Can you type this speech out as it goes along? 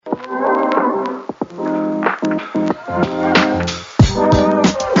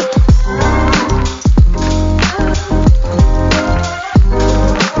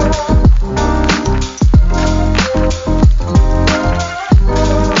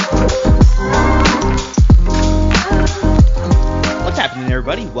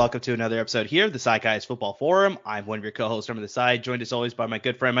welcome to another episode here of the Side Guys Football Forum. I'm one of your co-hosts from the side, joined as always by my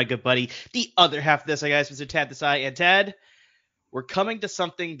good friend, my good buddy, the other half of this, Side Guys, Mr. Tad the Side. And Tad, we're coming to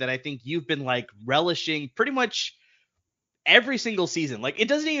something that I think you've been relishing pretty much every single season. It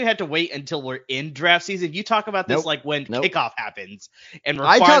doesn't even have to wait until we're in draft season. You talk about this when kickoff happens, and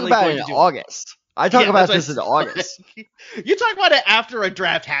we're finally going to do August. I talk about this in August. You talk about it after a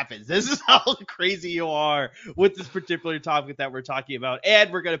draft happens. This is how crazy you are with this particular topic that we're talking about.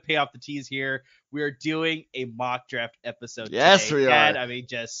 And we're going to pay off the tease here. We are doing a mock draft episode yes, today. We are. I mean,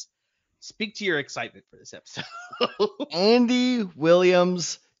 just speak to your excitement for this episode. Andy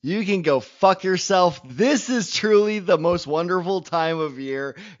Williams, you can go fuck yourself. This is truly the most wonderful time of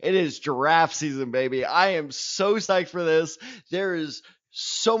year. It is draft season, baby. I am so psyched for this. There is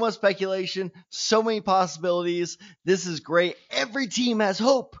so much speculation, so many possibilities. This is great. Every team has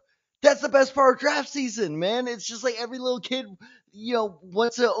hope. That's the best part of draft season, man. It's just like every little kid,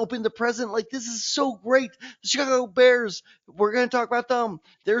 wants to open the present. This is so great. The Chicago Bears, we're going to talk about them.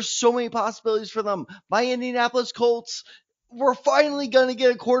 There's so many possibilities for them. My Indianapolis Colts, we're finally going to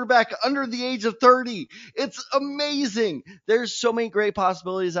get a quarterback under the age of 30. It's amazing. There's so many great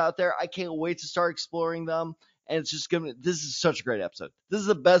possibilities out there. I can't wait to start exploring them. And it's just this is such a great episode. This is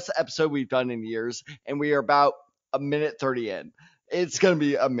the best episode we've done in years. And we are about a minute 30 in. It's going to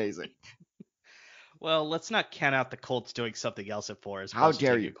be amazing. Well, let's not count out the Colts doing something else at 4. How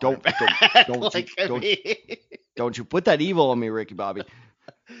dare you? Don't you put that evil on me, Ricky Bobby.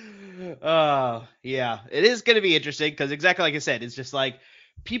 Yeah, it is going to be interesting because exactly like I said, it's just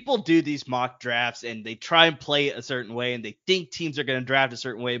people do these mock drafts and they try and play it a certain way and they think teams are going to draft a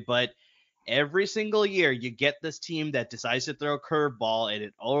certain way, but every single year you get this team that decides to throw a curveball and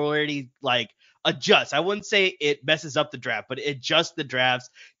it already adjusts. I wouldn't say it messes up the draft, but it adjusts the drafts.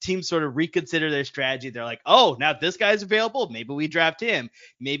 Teams sort of reconsider their strategy. They're like, oh, now this guy's available. Maybe we draft him.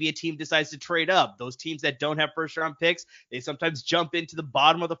 Maybe a team decides to trade up. Those teams that don't have first round picks, they sometimes jump into the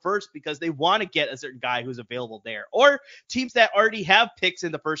bottom of the first because they want to get a certain guy who's available there. Or teams that already have picks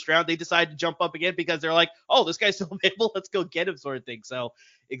in the first round, they decide to jump up again because they're like, oh, this guy's still available. Let's go get him, sort of thing. So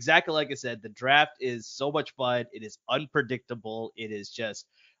exactly like I said, the draft is so much fun. It is unpredictable. It is just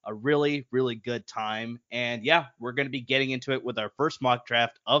a really, really good time. And yeah, we're going to be getting into it with our first mock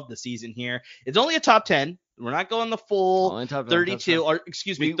draft of the season here. It's only a top 10. We're not going the full 32 or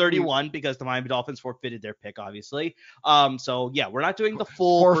excuse me, 31 because the Miami Dolphins forfeited their pick, obviously. So yeah, we're not doing the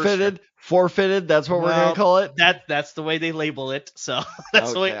full forfeited. That's what we're going to call it. That's the way they label it. So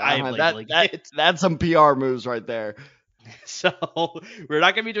that's the way I'm labeling it. That's some PR moves right there. So we're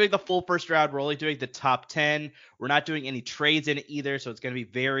not going to be doing the full first round. We're only doing the top 10. We're not doing any trades in it either. So it's going to be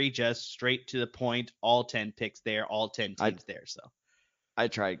very just straight to the point. All 10 picks there, all 10 teams there. So I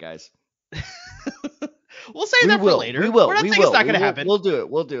tried, guys. We'll save that for later. We will. We're not saying it's not going to happen. We'll do it.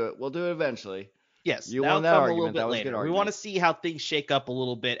 We'll do it eventually. Yes, you won that argument. That was a good argument. We want to see how things shake up a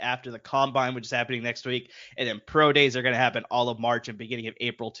little bit after the Combine, which is happening next week, and then Pro Days are going to happen all of March and beginning of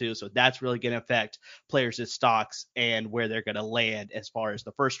April too. So that's really going to affect players' stocks and where they're going to land as far as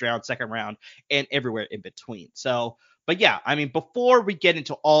the first round, second round, and everywhere in between. So, but yeah, I mean, before we get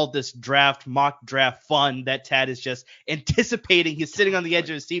into all this mock draft fun that Tad is just anticipating, he's sitting on the edge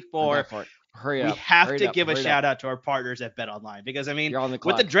of his seat for. Hurry up. We have to give a shout out to our partners at BetOnline because, I mean,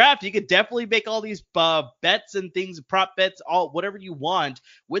 with the draft, you could definitely make all these bets and things, prop bets, whatever you want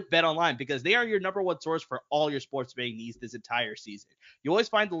with BetOnline because they are your number one source for all your sports betting needs this entire season. You always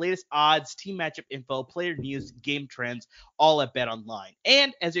find the latest odds, team matchup info, player news, game trends, all at BetOnline.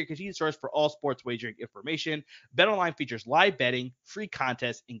 And as your continued source for all sports wagering information, BetOnline features live betting, free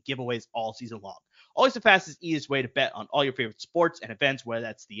contests, and giveaways all season long. Always the fastest, easiest way to bet on all your favorite sports and events, whether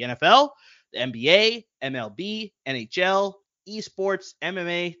that's the NFL, the NBA, MLB, NHL, esports,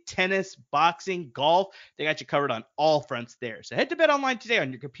 MMA, tennis, boxing, golf. They got you covered on all fronts there. So head to BetOnline today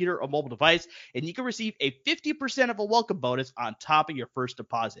on your computer or mobile device, and you can receive a 50% of a welcome bonus on top of your first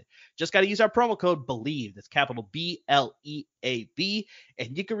deposit. Just got to use our promo code BELIEVE. That's capital BLEAV,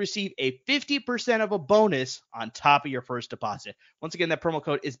 and you can receive a 50% of a bonus on top of your first deposit. Once again, that promo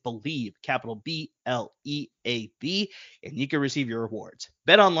code is BELIEVE, capital BLEAV, and you can receive your rewards.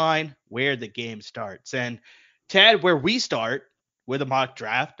 BetOnline, where the game starts. And Tad, where we start with a mock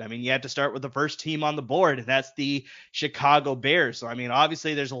draft, I mean, you have to start with the first team on the board, and that's the Chicago Bears. So, I mean,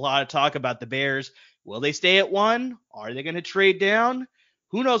 obviously there's a lot of talk about the Bears. Will they stay at 1? Are they going to trade down?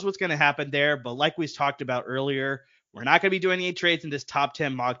 Who knows what's going to happen there? But like we talked about earlier, we're not going to be doing any trades in this top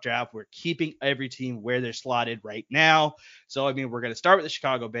 10 mock draft. We're keeping every team where they're slotted right now. So, I mean, we're going to start with the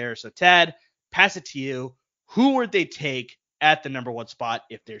Chicago Bears. So, Tad, pass it to you. Who would they take at the number 1 spot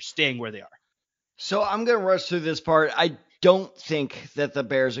if they're staying where they are? So I'm going to rush through this part. don't think that the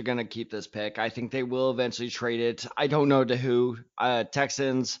Bears are going to keep this pick. I think they will eventually trade it. I don't know to who.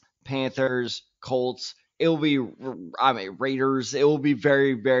 Texans, Panthers, Colts. It will be, Raiders. It will be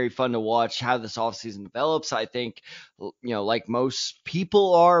very, very fun to watch how this offseason develops. I think, like most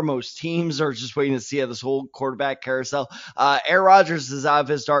people are, most teams are just waiting to see how this whole quarterback carousel. Aaron Rodgers is out of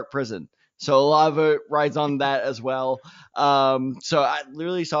his dark prison. So a lot of it rides on that as well. So I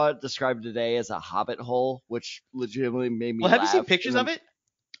literally saw it described today as a hobbit hole, which legitimately made me Well, have you laugh. seen pictures of it?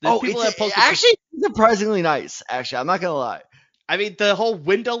 There's people that posted actually surprisingly nice. Actually, I'm not gonna lie. I mean, the whole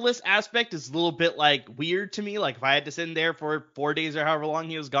windowless aspect is a little bit like weird to me. Like if I had to sit in there for 4 days or however long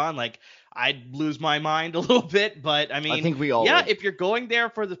he was gone, like I'd lose my mind a little bit. But I mean, I think we all would. If you're going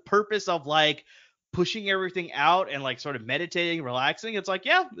there for the purpose of like pushing everything out and like sort of meditating, relaxing, it's like,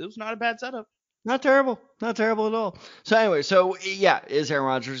 yeah, it was not a bad setup. Not terrible. Not terrible at all. So anyway, is Aaron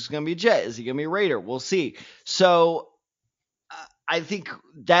Rodgers going to be a Jet? Is he going to be a Raider? We'll see. So I think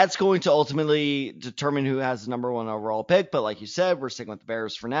that's going to ultimately determine who has the number 1 overall pick. But like you said, we're sticking with the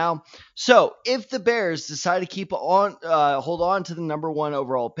Bears for now. So if the Bears decide to hold on to the number 1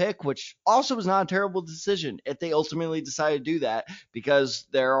 overall pick, which also is not a terrible decision if they ultimately decide to do that, because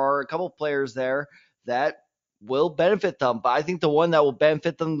there are a couple players there that will benefit them. But I think the one that will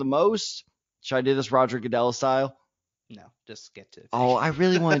benefit them the most, should I do this Roger Goodell style? No, just get to it. Oh, I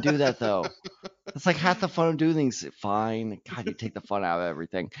really want to do that though. It's like half the fun of doing things. Fine. God, you take the fun out of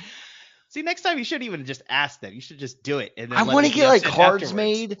everything. See, next time you shouldn't even just ask them. You should just do it. And then I want to get like cards afterwards.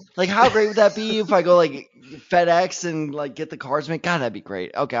 made. Like, how great would that be if I go like FedEx and like get the cards made? God, that'd be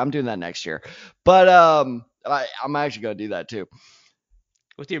great. Okay, I'm doing that next year. But I'm actually gonna do that too.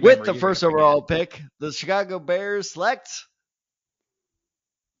 With the first overall pick, the Chicago Bears select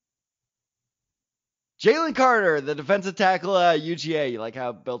Jalen Carter, the defensive tackle at UGA. You like how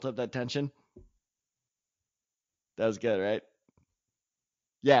it built up that tension? That was good, right?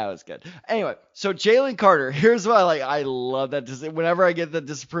 Yeah, it was good. Anyway, so Jalen Carter, here's what I like. I love that. Whenever I get the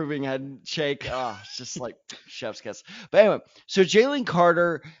disapproving head shake, it's just like chef's kiss. But anyway, so Jalen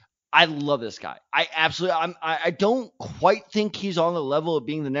Carter, I love this guy. I don't quite think he's on the level of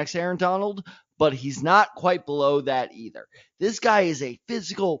being the next Aaron Donald, but he's not quite below that either. This guy is a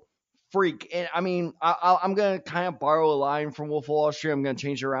physical freak. And I mean, I'm going to kind of borrow a line from Wolf of Wall Street. I'm going to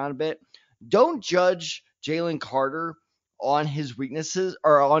change it around a bit. Don't judge Jalen Carter on his weaknesses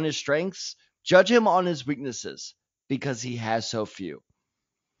or on his strengths. Judge him on his weaknesses because he has so few.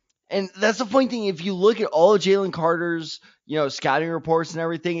 And that's the funny thing. If you look at all of Jalen Carter's, scouting reports and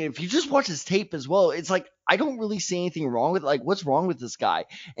everything, and if you just watch his tape as well, it's like, I don't really see anything wrong with what's wrong with this guy?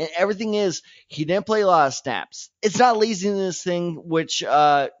 And everything is, he didn't play a lot of snaps. It's not laziness thing, which it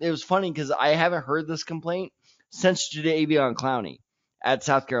was funny because I haven't heard this complaint since Jadeveon Clowney at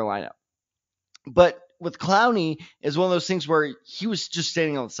South Carolina. But with Clowney is one of those things where he was just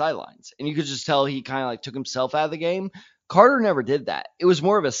standing on the sidelines and you could just tell he kind of like took himself out of the game. Carter never did that. It was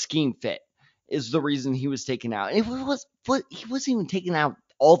more of a scheme fit is the reason he was taken out. And he wasn't even taken out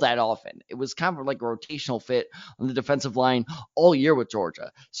all that often. It was kind of like a rotational fit on the defensive line all year with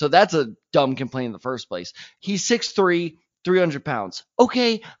Georgia. So that's a dumb complaint in the first place. He's 6'3", 300 pounds.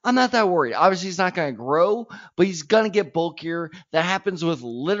 Okay, I'm not that worried. Obviously, he's not going to grow, but he's going to get bulkier. That happens with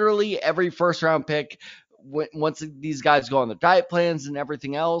literally every first-round pick. Once these guys go on their diet plans and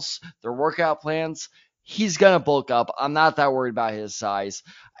everything else, their workout plans, he's going to bulk up. I'm not that worried about his size.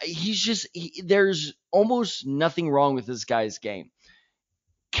 There's almost nothing wrong with this guy's game.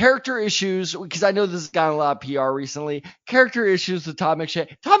 Character issues, because I know this has gotten a lot of PR recently. Character issues with Todd McShay.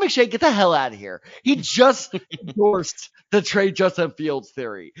 Todd McShay, get the hell out of here. He just endorsed the trade Justin Fields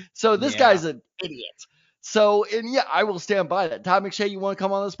theory. So this guy's an idiot. So, and yeah, I will stand by that. Todd McShay, you want to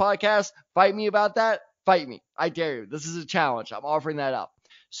come on this podcast? Fight me about that? Fight me. I dare you. This is a challenge. I'm offering that up.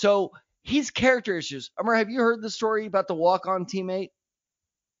 So his character issues. Amar, have you heard the story about the walk-on teammate?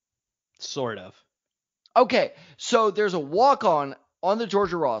 Sort of. Okay, so there's a walk-on the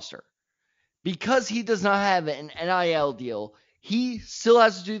Georgia roster. Because he does not have an NIL deal, he still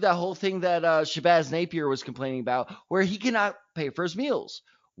has to do that whole thing that Shabazz Napier was complaining about, where he cannot pay for his meals.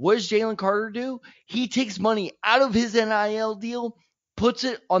 What does Jalen Carter do? He takes money out of his NIL deal, puts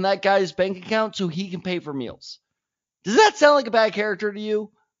it on that guy's bank account so he can pay for meals. Does that sound like a bad character to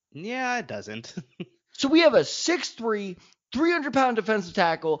you? Yeah, it doesn't. So we have a 6'3", 300-pound defensive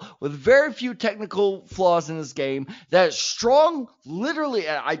tackle with very few technical flaws in his game that is strong. Literally,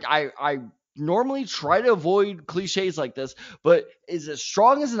 I normally try to avoid cliches like this, but is as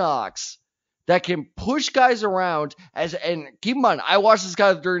strong as an ox that can push guys around. And keep in mind, I watched this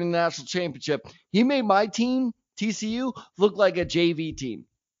guy during the national championship. He made my team, TCU, look like a JV team.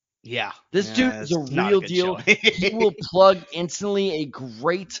 Yeah. This dude is a It's not a real good deal. showing. He will plug instantly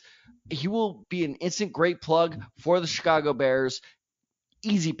he will be an instant great plug for the Chicago Bears.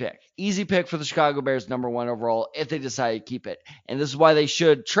 Easy pick for the Chicago Bears, number 1 overall, if they decide to keep it. And this is why they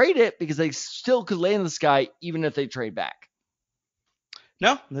should trade it, because they still could lay in the sky even if they trade back.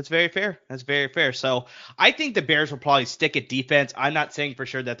 No, that's very fair. That's very fair. So I think the Bears will probably stick at defense. I'm not saying for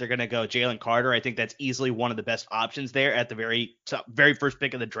sure that they're going to go Jalen Carter. I think that's easily one of the best options there at the very first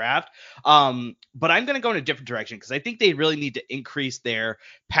pick of the draft. But I'm going to go in a different direction because I think they really need to increase their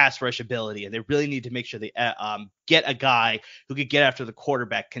pass rush ability, and they really need to make sure they get a guy who could get after the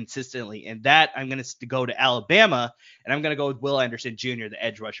quarterback consistently. And that I'm going to go to Alabama, and I'm going to go with Will Anderson Jr., the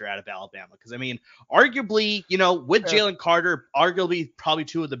edge rusher out of Alabama. Because, I mean, arguably, with Jalen Carter, arguably probably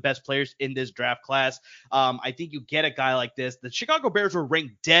 2 of the best players in this draft class. I think you get a guy like this. The Chicago Bears were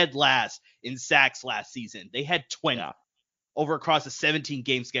ranked dead last in sacks last season. They had 20. Yeah. Over across a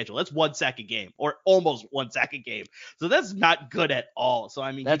 17-game schedule. That's 1 sack a game, or almost 1 sack a game. So that's not good at all. So,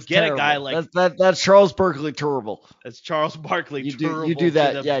 I mean, that's you get terrible. A guy like that's Charles Barkley terrible. That's Charles Barkley. You do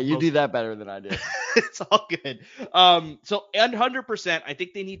that. Yeah, you do that better than I do. It's all good. So 100%, I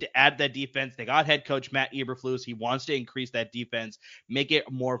think they need to add that defense. They got head coach Matt Eberflus. He wants to increase that defense, make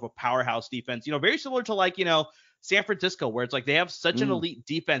it more of a powerhouse defense. Very similar to San Francisco, where it's like they have such an elite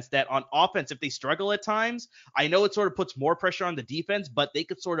defense that on offense, if they struggle at times, I know it sort of puts more pressure on the defense, but they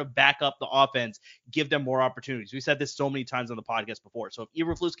could sort of back up the offense, give them more opportunities. We said this so many times on the podcast before. So if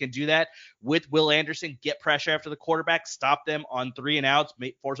Eberflus can do that with Will Anderson, get pressure after the quarterback, stop them on 3 and outs,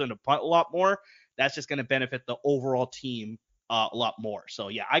 force them to punt a lot more, that's just going to benefit the overall team a lot more. So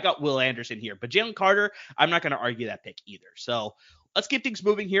yeah, I got Will Anderson here, but Jalen Carter, I'm not going to argue that pick either. So let's get things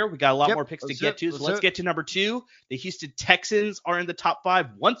moving here. We got a lot more picks to get to. So let's get to number 2. The Houston Texans are in the top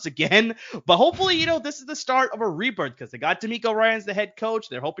 5 once again. But hopefully, this is the start of a rebirth because they got DeMeco Ryans the head coach.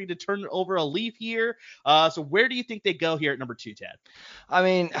 They're hoping to turn over a leaf here. So where do you think they go here at number 2, Ted? I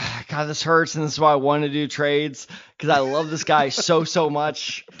mean, God, this hurts, and this is why I want to do trades because I love this guy so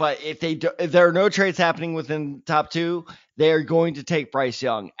much. But if there are no trades happening within top 2, they are going to take Bryce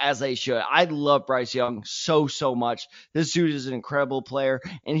Young, as they should. I love Bryce Young so much. This dude is an incredible player.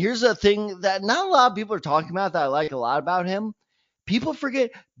 And here's a thing that not a lot of people are talking about that I like a lot about him. People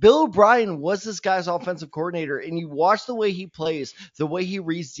forget Bill O'Brien was this guy's offensive coordinator, and you watch the way he plays, the way he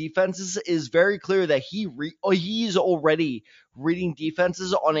reads defenses is very clear that he's already reading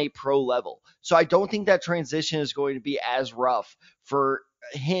defenses on a pro level. So I don't think that transition is going to be as rough for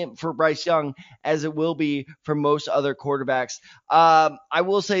Bryce Young as it will be for most other quarterbacks. I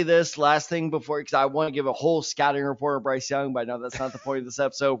will say this last thing because I want to give a whole scouting report of Bryce Young, but I know that's not the point of this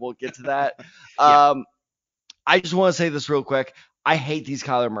episode. We'll get to that. I just want to say this real quick. I hate these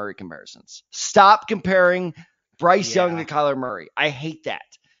Kyler Murray comparisons. Stop comparing Bryce Young to Kyler Murray. I hate that.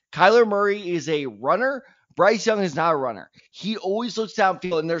 Kyler Murray is a runner. Bryce Young is not a runner. He always looks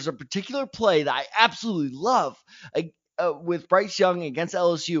downfield, and there's a particular play that I absolutely love with Bryce Young against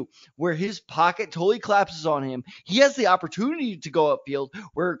LSU, where his pocket totally collapses on him. He has the opportunity to go upfield,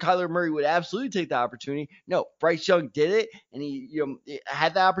 where Kyler Murray would absolutely take the opportunity. No, Bryce Young did it, and he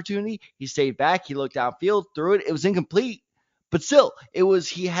had the opportunity. He stayed back. He looked downfield, threw it. It was incomplete, but still,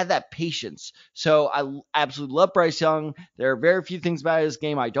 he had that patience. So I absolutely love Bryce Young. There are very few things about his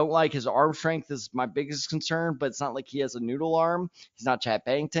game I don't like. His arm strength is my biggest concern, but it's not like he has a noodle arm. He's not Chad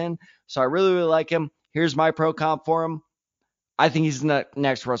Bennington. So I really like him. Here's my pro comp for him. I think he's the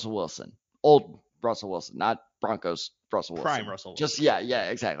next Russell Wilson. Old Russell Wilson, not Broncos Russell Wilson. Prime Russell Wilson. Just, yeah,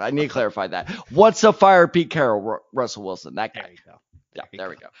 exactly. I need to clarify that. What's a fire Pete Carroll, Russell Wilson? That guy. There you go. There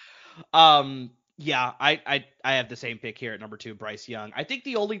we go. Yeah, I have the same pick here at number 2, Bryce Young. I think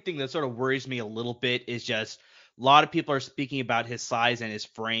the only thing that sort of worries me a little bit is just a lot of people are speaking about his size and his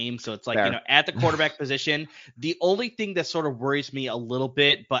frame. So it's like, at the quarterback position, the only thing that sort of worries me a little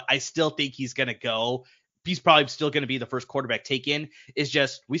bit, but I still think he's probably still going to be the first quarterback taken, is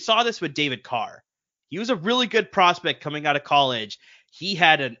just, we saw this with David Carr. He was a really good prospect coming out of college. He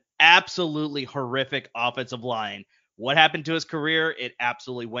had an absolutely horrific offensive line. What happened to his career? It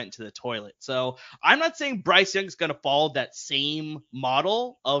absolutely went to the toilet. So I'm not saying Bryce Young's going to follow that same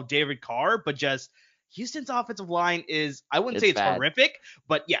model of David Carr, but just Houston's offensive line is, I wouldn't say it's horrific,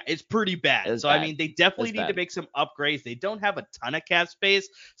 but yeah, it's pretty bad. I mean, they definitely need to make some upgrades. They don't have a ton of cap space,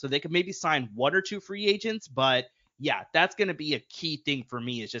 so they could maybe sign 1 or 2 free agents. But yeah, that's going to be a key thing for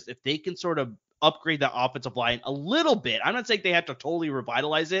me, is just if they can sort of upgrade the offensive line a little bit. I'm not saying they have to totally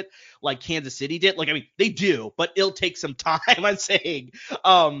revitalize it like Kansas City did. They do, but it'll take some time, I'm saying.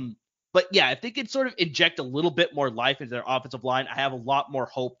 But yeah, if they could sort of inject a little bit more life into their offensive line, I have a lot more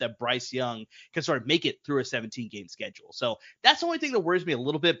hope that Bryce Young can sort of make it through a 17-game schedule. So that's the only thing that worries me a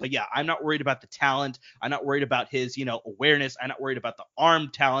little bit. But yeah, I'm not worried about the talent. I'm not worried about his, awareness. I'm not worried about the arm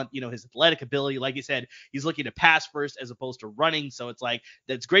talent, his athletic ability. Like you said, he's looking to pass first as opposed to running. So it's like,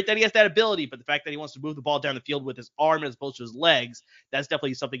 that's great that he has that ability, but the fact that he wants to move the ball down the field with his arm as opposed to his legs, that's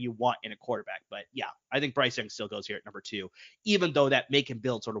definitely something you want in a quarterback. But yeah, I think Bryce Young still goes here at number 2, even though that make and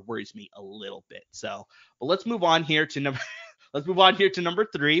build sort of worries me a little bit. So, but let's move on here to number. Let's move on here to number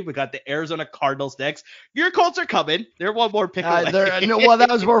 3. We got the Arizona Cardinals next. Your Colts are coming. They're one more pick away. Well, that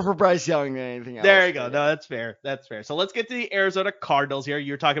was more for Bryce Young than anything else. There you go. No, that's fair. That's fair. So let's get to the Arizona Cardinals here.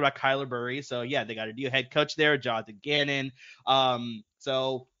 You're talking about Kyler Murray. So yeah, they got a new head coach there, Jonathan Gannon.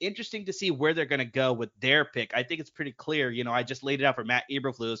 So interesting to see where they're going to go with their pick. I think it's pretty clear. I just laid it out for Matt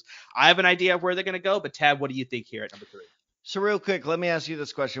Eberflus. I have an idea of where they're going to go, but Tad, what do you think here at number 3? So real quick, let me ask you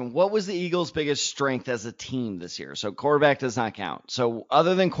this question. What was the Eagles' biggest strength as a team this year? So quarterback does not count. So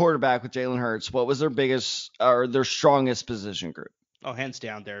other than quarterback with Jalen Hurts, what was their biggest or their strongest position group? Oh, hands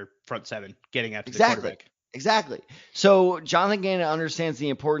down, their front 7 getting after the quarterback. Exactly. So Jonathan Gannon understands the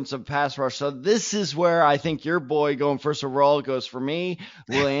importance of pass rush. So this is where I think your boy going first overall goes for me,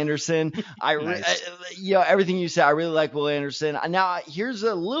 Will Anderson. Nice. Everything you said, I really like Will Anderson. Now, here's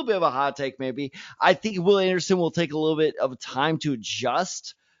a little bit of a hot take maybe. I think Will Anderson will take a little bit of time to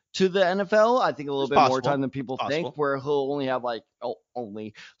adjust to the NFL. I think a little bit more time than people think, where he'll only have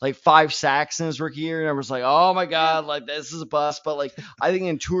only 5 sacks in his rookie year. And everyone's like, oh my God, this is a bust. But I think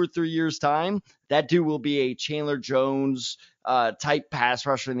in 2 or 3 years time, that dude will be a Chandler Jones type pass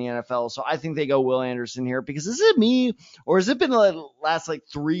rusher in the NFL. So I think they go Will Anderson here, because is it me or has it been the last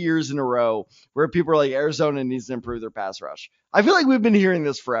 3 years in a row where people are like, Arizona needs to improve their pass rush? I feel like we've been hearing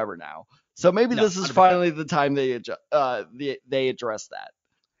this forever now. So maybe this is 100%. Finally the time they address that.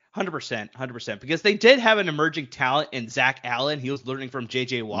 100%, because they did have an emerging talent in Zach Allen. He was learning from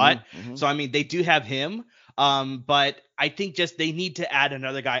J.J. Watt. Mm-hmm. So, they do have him. But I think just they need to add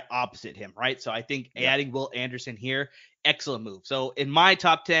another guy opposite him, right? So I think adding Will Anderson here, excellent move. So in my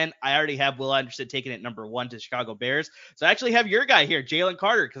top 10, I already have Will Anderson taken at number 1 to Chicago Bears. So I actually have your guy here, Jalen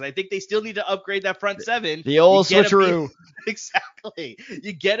Carter, because I think they still need to upgrade that front 7. The old switcheroo. Exactly.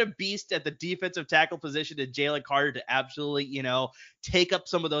 You get a beast at the defensive tackle position in Jalen Carter to absolutely, take up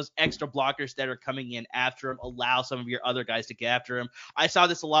some of those extra blockers that are coming in after him, allow some of your other guys to get after him. I saw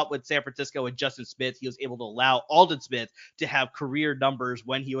this a lot with San Francisco and Justin Smith. He was able to allow Aldon Smith to have career numbers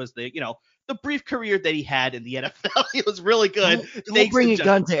when he was the brief career that he had in the NFL. He was really good. Don't bring a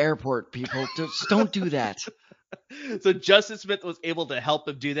gun to airport, people. Just don't do that. So Justin Smith was able to help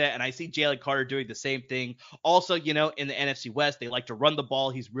him do that, and I see Jalen Carter doing the same thing. Also, in the NFC West, they like to run the ball.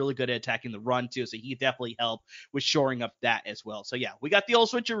 He's really good at attacking the run, too, so he definitely helped with shoring up that as well. So, yeah, we got the old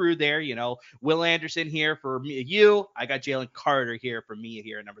switcheroo there, Will Anderson here for me, you. I got Jalen Carter here for me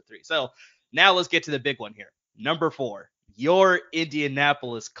here at number 3. So now let's get to the big one here. Number 4. Your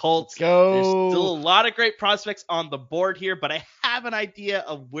Indianapolis Colts. Go. There's still a lot of great prospects on the board here, but I have an idea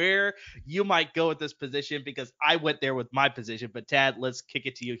of where you might go with this position, because I went there with my position. But Tad, let's kick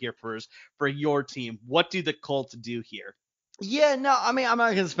it to you here first for your team. What do the Colts do here? Yeah, no, I'm not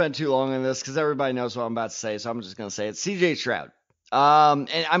going to spend too long on this because everybody knows what I'm about to say, so I'm just going to say it. CJ Stroud. And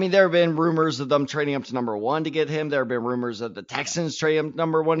there have been rumors of them trading up to number 1 to get him. There have been rumors of the Texans trading up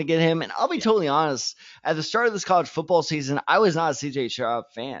number 1 to get him. And I'll be totally honest, at the start of this college football season, I was not a CJ Stroud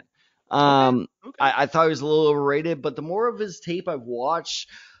fan. Okay. I thought he was a little overrated, but the more of his tape I've watched,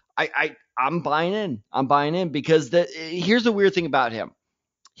 I'm buying in. I'm buying in because here's the weird thing about him.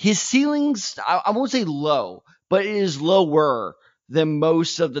 His ceilings, I won't say low, but it is lower than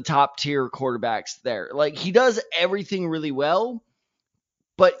most of the top tier quarterbacks there. He does everything really well,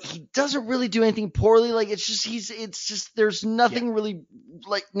 but he doesn't really do anything poorly. There's nothing really,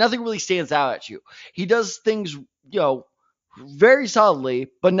 nothing really stands out at you. He does things, very solidly,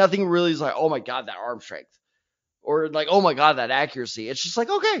 but nothing really is like, oh my God, that arm strength, or oh my God, that accuracy. It's just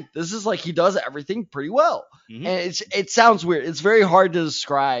okay, this is he does everything pretty well. Mm-hmm. And it sounds weird. It's very hard to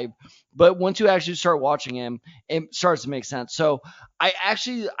describe, but once you actually start watching him, it starts to make sense. So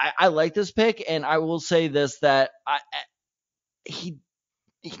I like this pick, and I will say this, that he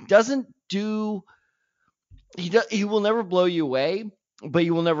doesn't do, he will never blow you away, but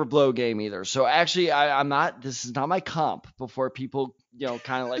you will never blow a game either. So actually, I'm not, this is not my comp before people,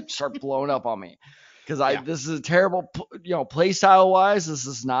 kind of start blowing up on me. Because this is a terrible, play style wise, this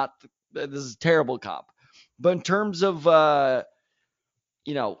is a terrible comp. But in terms of, kind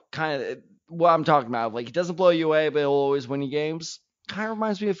of what I'm talking about, he doesn't blow you away, but he'll always win you games. Kind of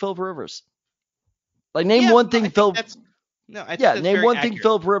reminds me of Philip Rivers. Name one thing Philip. No, I think Yeah, that's name very one thing accurate.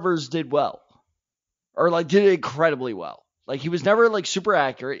 Philip Rivers did well, or like did incredibly well. Like he was never like super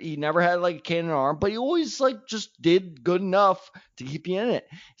accurate. He never had like a cannon arm, but he always like just did good enough to keep you in it.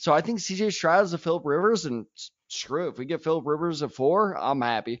 So I think CJ Stroud is a Philip Rivers, and screw it. If we get Philip Rivers at 4, I'm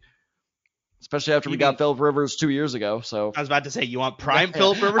happy. Especially after we You got mean Philip Rivers 2 years ago. So I was about to say you want prime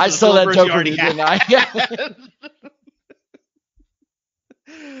Philip Rivers I or the stole Philip that Rivers you joke from already you, had? didn't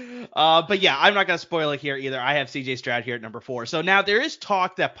I? But yeah, I'm not going to spoil it here either. I have CJ Stroud here at number 4. So now there is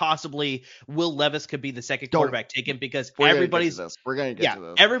talk that possibly Will Levis could be the second quarterback taken because We're gonna get to this. We're gonna get to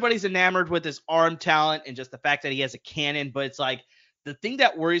this. everybody's enamored with his arm talent and just the fact that he has a cannon. But it's like the thing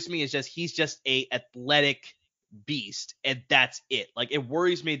that worries me is just he's just a athletic beast, and that's it. Like it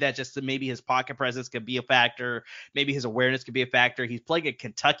worries me that just maybe his pocket presence could be a factor, maybe his awareness could be a factor. He's playing at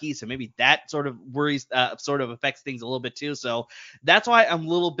Kentucky, so maybe that sort of worries, sort of affects things a little bit too. So that's why I'm a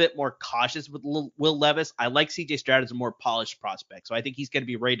little bit more cautious with Will Levis. I like CJ Stroud as a more polished prospect, so I think he's going to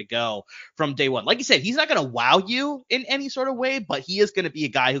be ready to go from day one. Like you said, he's not going to wow you in any sort of way, but he is going to be a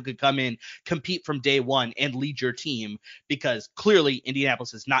guy who could come in, compete from day one, and lead your team because clearly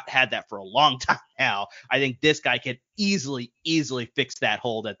Indianapolis has not had that for a long time now. I think this guy can easily fix that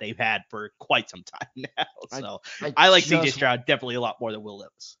hole that they've had for quite some time now. So I like CJ Stroud definitely a lot more than Will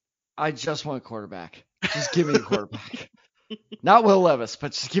Levis. I just want a quarterback. Just give me a quarterback. Not Will Levis,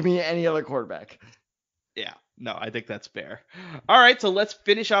 but just give me any other quarterback. Yeah, no, I think that's fair. All right, so let's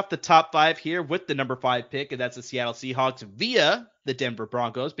finish off the top 5 here with the number 5 pick, and that's the Seattle Seahawks via the Denver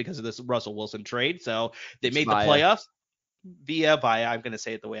Broncos because of this Russell Wilson trade. So they made the playoffs via. I'm going to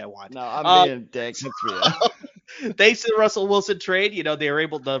say it the way I want. No, I'm being a dick. It's via. Thanks to the Russell Wilson trade, the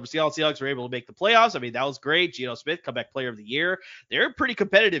Seattle Seahawks were able to make the playoffs. I mean, that was great. Geno Smith, comeback player of the year. They're a pretty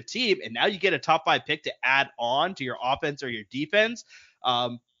competitive team, and now you get a top 5 pick to add on to your offense or your defense.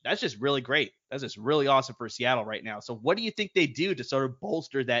 That's just really great. That's just really awesome for Seattle right now. So what do you think they do to sort of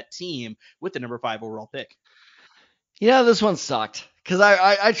bolster that team with the number 5 overall pick? Yeah, this one sucked because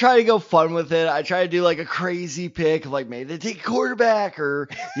I try to go fun with it. I try to do like a crazy pick of like maybe they take a quarterback or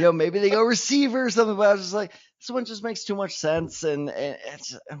maybe they go receiver or something. But I was just like, this one just makes too much sense and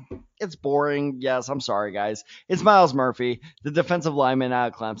it's boring. Yes, I'm sorry guys. It's Myles Murphy, the defensive lineman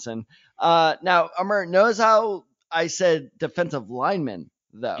out of Clemson. Now Amir, notice how I said defensive lineman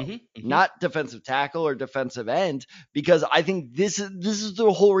though, not defensive tackle or defensive end, because I think this is the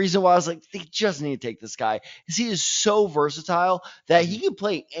whole reason why I was like, they just need to take this guy, because he is so versatile that he can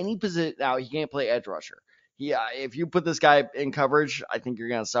play any position. Now he can't play edge rusher. Yeah, if you put this guy in coverage, I think you're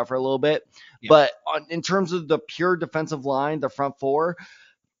going to suffer a little bit. Yeah. But in terms of the pure defensive line, the front 4,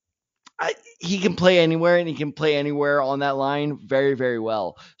 he can play anywhere, and he can play anywhere on that line very, very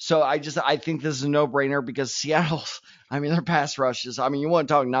well. So I think this is a no-brainer because Seattle's, their pass rushes. You want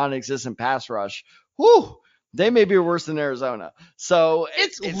to talk non-existent pass rush. Whew, they may be worse than Arizona. So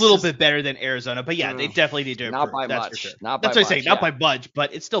it's a little bit better than Arizona, but yeah, they definitely need to improve. Not by that's much. For sure. Not that's by what much. I'm saying. Not by much,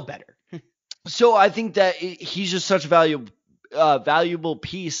 but it's still better. So I think that he's just such a valuable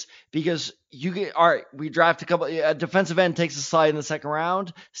piece because you get, all right, we draft a defensive end takes a slide in the second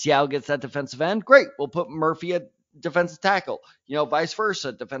round. Seattle gets that defensive end. Great. We'll put Murphy at defensive tackle, vice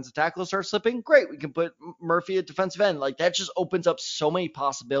versa. Defensive tackle starts slipping. Great. We can put Murphy at defensive end. Like that just opens up so many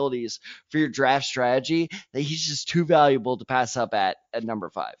possibilities for your draft strategy that he's just too valuable to pass up at number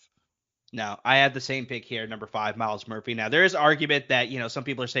 5. No, I had the same pick here, number 5, Myles Murphy. Now, there is argument that, some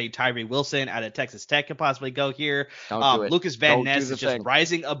people are saying Tyree Wilson out of Texas Tech could possibly go here. Lucas Van Ness is just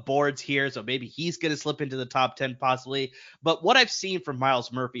rising up boards here, so maybe he's going to slip into the top 10 possibly. But what I've seen from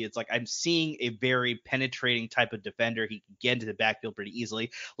Myles Murphy, it's like I'm seeing a very penetrating type of defender. He can get into the backfield pretty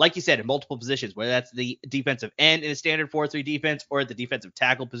easily. Like you said, in multiple positions, whether that's the defensive end in a standard 4-3 defense or at the defensive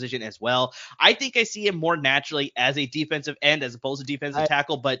tackle position as well. I think I see him more naturally as a defensive end as opposed to defensive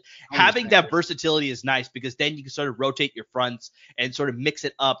tackle, but having that versatility is nice because then you can sort of rotate your fronts and sort of mix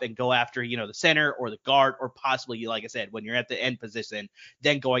it up and go after, the center or the guard or possibly, like I said, when you're at the end position,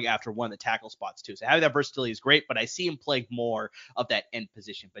 then going after one of the tackle spots too. So having that versatility is great, but I see him play more of that end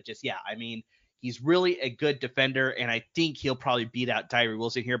position. But just, he's really a good defender, and I think he'll probably beat out Tyree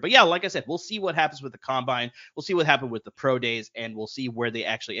Wilson here. But yeah, like I said, we'll see what happens with the combine. We'll see what happened with the pro days, and we'll see where they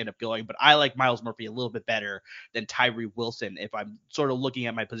actually end up going. But I like Myles Murphy a little bit better than Tyree Wilson if I'm sort of looking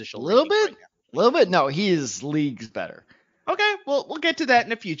at my positional. A little bit. No, he is leagues better. Okay, well, we'll get to that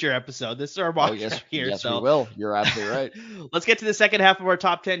in a future episode. This is our mock draft here. Yes, so we will. You're absolutely right. Let's get to the second half of our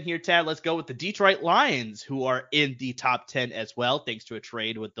top 10 here, Tad. Let's go with the Detroit Lions, who are in the top 10 as well, thanks to a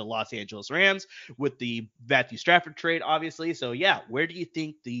trade with the Los Angeles Rams, with the Matthew Stafford trade, obviously. So, yeah, where do you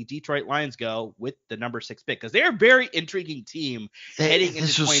think the Detroit Lions go with the number 6 pick? Because they're a very intriguing team heading into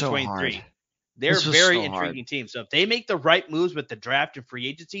 2023. They're a This was very so hard. intriguing team. So if they make the right moves with the draft and free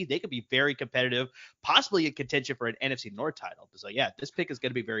agency, they could be very competitive, possibly in contention for an NFC North title. So yeah, this pick is going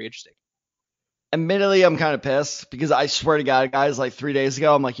to be very interesting. Admittedly, I'm kind of pissed because I swear to God, guys, like 3 days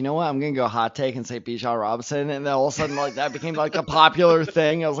ago, I'm like, you know what? I'm gonna go hot take and say Bijan Robinson, and then all of a sudden, like that became like a popular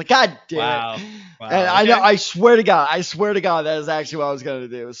thing. I was like, God damn it! Wow. And Wow. I know, Okay. I swear to God, that is actually what I was gonna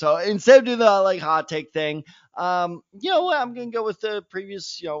do. So instead of doing the like hot take thing, you know what? I'm gonna go with the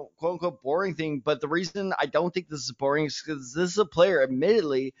previous, quote unquote boring thing. But the reason I don't think this is boring is because this is a player,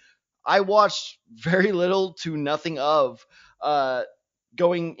 admittedly, I watched very little to nothing of.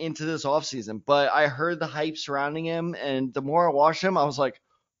 Going into this offseason, but I heard the hype surrounding him, and the more I watched him, I was like,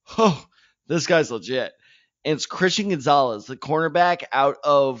 oh, this guy's legit. And it's Christian Gonzalez, the cornerback out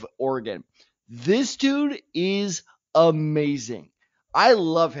of Oregon. This dude is amazing. I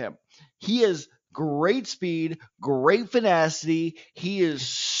love him. He has great speed, great finacity. He is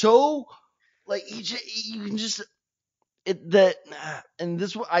so like you can just that and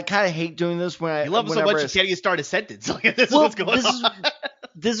this I kind of hate doing this when I You love him so whenever much I you can't even start a sentence. Like this is well what's going on.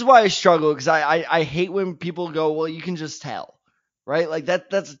 this is why I struggle because I hate when people go, well, you can just tell, right? Like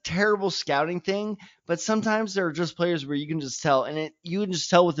that's a terrible scouting thing. But sometimes there are just players where you can just tell, and you can just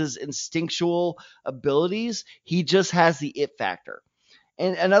tell with his instinctual abilities, he just has the it factor.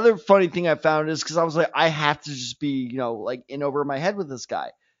 And another funny thing I found is because I was like, I have to just be, like in over my head with this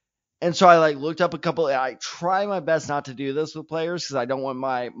guy. And so I like looked up a couple. I try my best not to do this with players because I don't want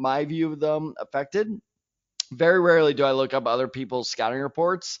my view of them affected. Very rarely do I look up other people's scouting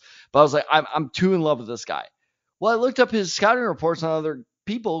reports, but I was like, I'm too in love with this guy. Well, I looked up his scouting reports on other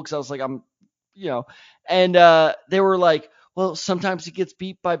people because I was like, you know, and they were like, well, sometimes he gets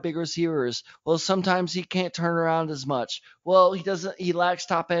beat by big receivers. Well, sometimes he can't turn around as much. Well, he lacks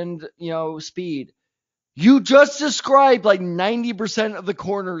top end, speed. You just described like 90% of the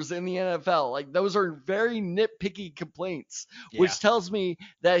corners in the NFL. Like those are very nitpicky complaints, Yeah. which tells me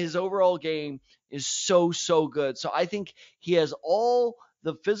that his overall game is so, so good. So I think he has all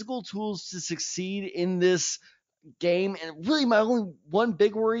the physical tools to succeed in this game. And really, my only one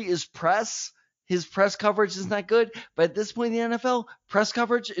big worry is press. His press coverage isn't that good. But at this point in the NFL, press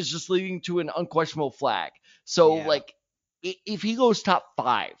coverage is just leading to an unquestionable flag. So, Yeah. like, if he goes top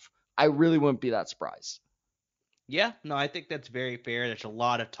 5, I really wouldn't be that surprised. Yeah, no, I think that's very fair. There's a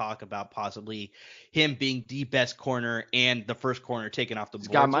lot of talk about possibly him being the best corner and the first corner taken off the He's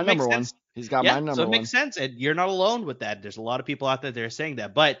got board. So my it makes number one. sense. He's got Yeah, my so number it makes one. sense. And you're not alone with that. There's a lot of people out there that are saying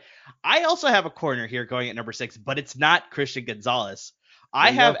that. But I also have a corner here going at number 6, but it's not Christian Gonzalez. There I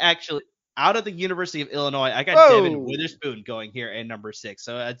you have go. actually out of the University of Illinois, I got Devin Whoa. Witherspoon going here at number 6.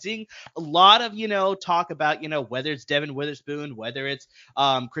 So seeing a lot of, talk about, whether it's Devin Witherspoon, whether it's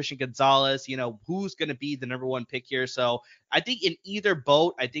Christian Gonzalez, who's going to be the number 1 pick here. So I think in either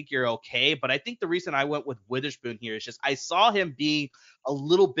boat, I think you're okay. But I think the reason I went with Witherspoon here is just I saw him being a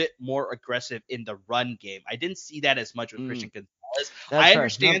little bit more aggressive in the run game. I didn't see that as much with Christian Gonzalez. That's I fair. No,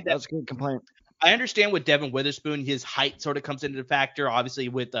 understand that that's a good complaint. I understand with Devin Witherspoon, his height sort of comes into the factor. Obviously,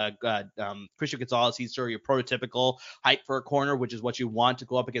 with Christian Gonzalez, he's sort of your prototypical height for a corner, which is what you want to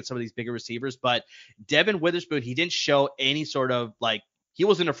go up against some of these bigger receivers. But Devin Witherspoon, he didn't show any sort of he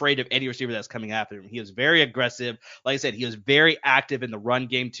wasn't afraid of any receiver that's coming after him. He was very aggressive. Like I said, he was very active in the run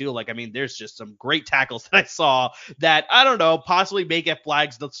game too. There's just some great tackles that I saw that I don't know, possibly may get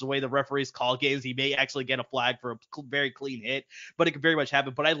flags. That's the way the referees call games. He may actually get a flag for a very clean hit, but it could very much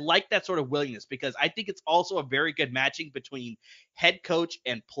happen. But I like that sort of willingness because I think it's also a very good matching between head coach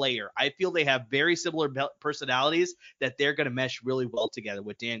and player. I feel they have very similar personalities that they're going to mesh really well together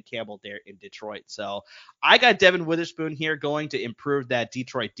with Dan Campbell there in Detroit. So I got Devin Witherspoon here going to improve that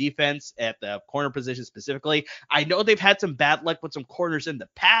Detroit defense at the corner position specifically. I know they've had some bad luck with some corners in the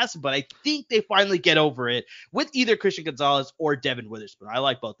past, but I think they finally get over it with either Christian Gonzalez or Devin Witherspoon. I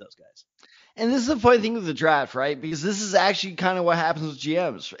like both those guys. And this is the funny thing with the draft, right? Because this is actually kind of what happens with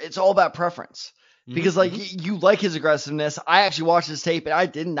GMs. It's all about preference. Because you like his aggressiveness. I actually watched his tape and I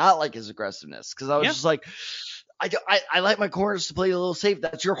did not like his aggressiveness because I was just like, I like my corners to play a little safe.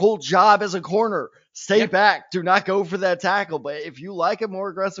 That's your whole job as a corner. Stay back. Do not go for that tackle. But if you like a more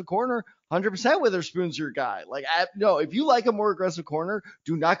aggressive corner, 100% Witherspoon's your guy. No, if you like a more aggressive corner,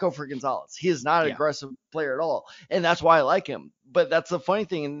 do not go for Gonzalez. He is not an aggressive player at all. And that's why I like him. But that's the funny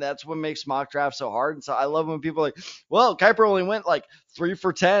thing. And that's what makes mock draft so hard. And so I love when people are like, well, Kuiper only went 3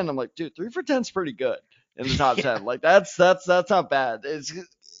 for 10. I'm like, dude, 3 for 10 is pretty good in the top 10. That's not bad.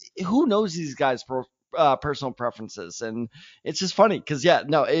 Who knows these guys' personal preferences? And it's just funny because,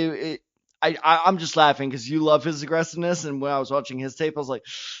 I'm just laughing because you love his aggressiveness. And when I was watching his tape, I was like,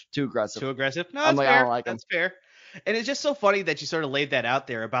 too aggressive. Too aggressive? No, I'm that's like, fair. I don't like him. That's fair. And it's just so funny that you sort of laid that out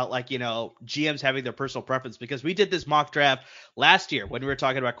there about like, GMs having their personal preference, because we did this mock draft last year when we were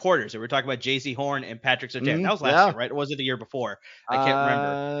talking about quarters and we were talking about JC Horn and Patrick Surtain. That was last year, right? Or was it the year before? I can't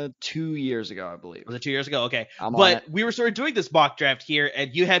remember. 2 years ago, I believe. Was it 2 years ago? Okay. I'm on But it. we were sort of doing this mock draft here,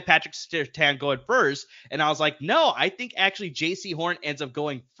 and you had Patrick Surtain going first, and I was like, no, I think actually JC Horn ends up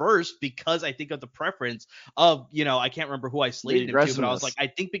going first because I think of the preference of, I can't remember who I slated him to, but I was like, I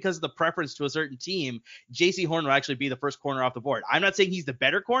think because of the preference to a certain team, JC Horn will actually be the first corner off the board. I'm not saying he's the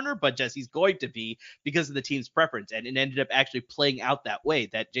better corner, but just he's going to be because of the team's preference. And it ended up actually playing out that way,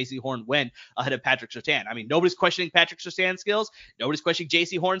 that JC Horn went ahead of Patrick Surtain. I mean, nobody's questioning Patrick Surtain's skills. Nobody's questioning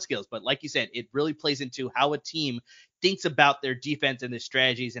JC Horn's skills. But like you said, it really plays into how a team thinks about their defense and their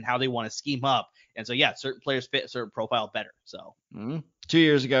strategies and how they want to scheme up. And so, yeah, certain players fit a certain profile better. So 2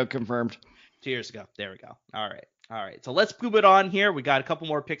 years ago, confirmed. 2 years ago. There we go. All right. So let's move it on here. We got a couple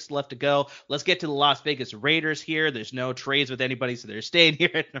more picks left to go. Let's get to the Las Vegas Raiders here. There's no trades with anybody, so they're staying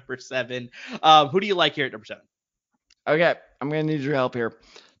here at number 7. Who do you like here at number 7? Okay, I'm going to need your help here.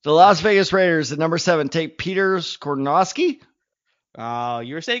 The Las Vegas Raiders at number 7 take Peter Skoronski. Oh,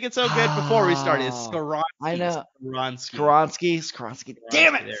 you were saying it so good before we started. Skoronski. I know. Skoronski.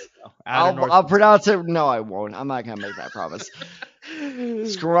 Damn it. There we go. I'll pronounce it. No, I won't. I'm not going to make that promise.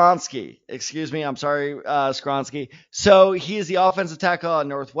 Skoronski. Excuse me. I'm sorry, Skoronski. So he is the offensive tackle at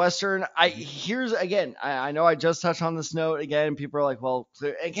Northwestern. I know I just touched on this note again. People are like, well,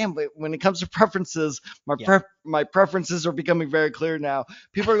 again, but when it comes to preferences, my preferences are becoming very clear now.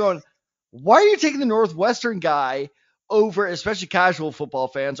 People are going, why are you taking the Northwestern guy over, especially casual football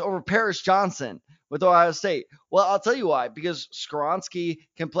fans, over Paris Johnson with Ohio State? Well, I'll tell you why. Because Skoronski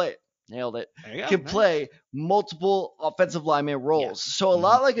can play. Nailed it. Can play multiple offensive lineman roles. Yeah. So a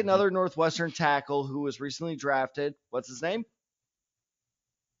lot like another Northwestern tackle who was recently drafted. What's his name?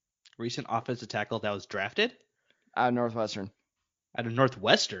 Recent offensive tackle that was drafted? Out of Northwestern. Out of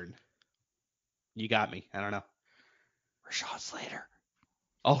Northwestern? You got me. I don't know. Rashawn Slater.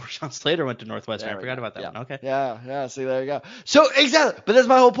 Oh, Rashawn Slater went to Northwestern. I forgot about that one. Okay. Yeah. See, there you go. So, exactly. But that's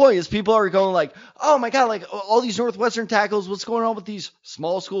my whole point is people are going like, oh, my God, like all these Northwestern tackles, what's going on with these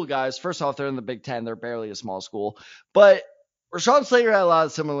small school guys? First off, they're in the Big Ten. They're barely a small school. But Rashawn Slater had a lot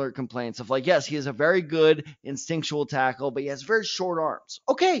of similar complaints of like, yes, he is a very good instinctual tackle, but he has very short arms.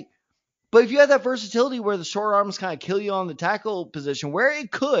 Okay. But if you have that versatility where the short arms kind of kill you on the tackle position, where it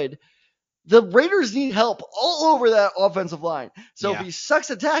could, the Raiders need help all over that offensive line. So if he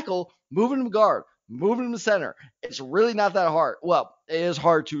sucks at tackle, moving him guard, moving him to center, it's really not that hard. Well, it is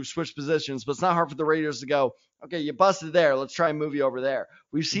hard to switch positions, but it's not hard for the Raiders to go, okay, you busted there. Let's try and move you over there.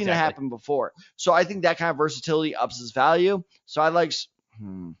 We've seen it happen before. So I think that kind of versatility ups his value. So I like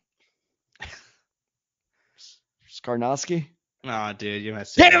Skarnowski. Oh, dude, you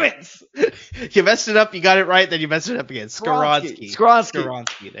messed it up. Damn it! You messed it up. You got it right, then you messed it up again.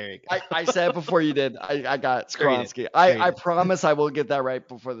 Skoronski. There you go. I said it before you did. I got Skoronski. I promise I will get that right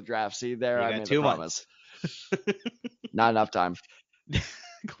before the draft. See, there I made a promise. Not enough time.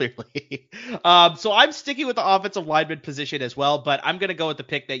 Clearly. So I'm sticking with the offensive lineman position as well, but I'm going to go with the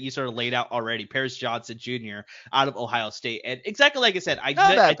pick that you sort of laid out already, Paris Johnson Jr. out of Ohio State. And exactly like I said,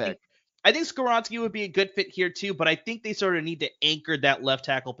 I think Skoronski would be a good fit here too, but I think they sort of need to anchor that left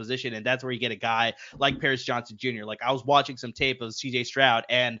tackle position, and that's where you get a guy like Paris Johnson Jr. Like I was watching some tape of CJ Stroud,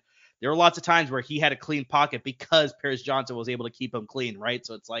 and there were lots of times where he had a clean pocket because Paris Johnson was able to keep him clean, right?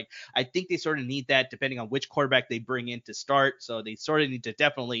 So it's like I think they sort of need that depending on which quarterback they bring in to start. So they sort of need to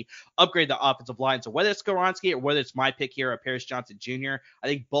definitely upgrade the offensive line. So whether it's Skoronski or whether it's my pick here of Paris Johnson Jr., I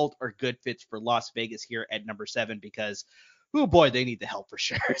think both are good fits for Las Vegas here at number 7 because oh boy, they need the help for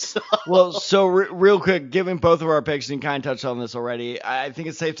sure. So real quick, given both of our picks, and you kind of touched on this already, I think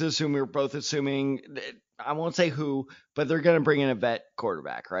it's safe to assume we're both assuming, I won't say who, but they're going to bring in a vet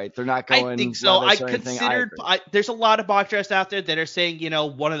quarterback, right? They're not going. I think so. I considered. There's a lot of mock drafts out there that are saying,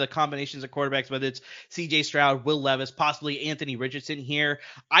 one of the combinations of quarterbacks, whether it's C.J. Stroud, Will Levis, possibly Anthony Richardson here.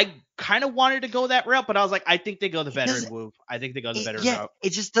 I kind of wanted to go that route, but I was like, I think they go the veteran move. I think they go the veteran route.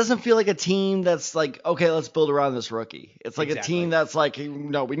 It just doesn't feel like a team that's like, okay, let's build around this rookie. It's like a team that's like,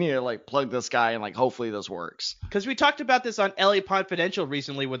 no, we need to like plug this guy and like hopefully this works. Because we talked about this on LA Confidential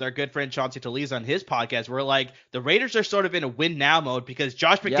recently with our good friend Chauncey Taliz on his podcast. We're like, the Raiders are sort of in a win now mode because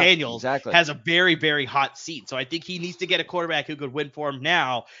Josh McDaniels has a very, very hot seat. So I think he needs to get a quarterback who could win for him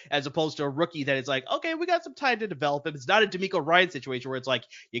now, as opposed to a rookie that is like, okay, we got some time to develop him. It's not a DeMeco Ryan situation where it's like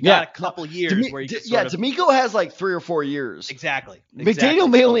you got a couple years where you can DeMeco has like 3 or 4 years. Exactly. McDaniel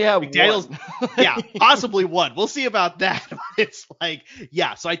may only have one. Possibly one. We'll see about that. It's like,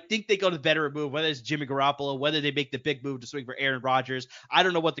 yeah. So I think they go to the veteran move, whether it's Jimmy Garoppolo, whether they make the big move to swing for Aaron Rodgers. I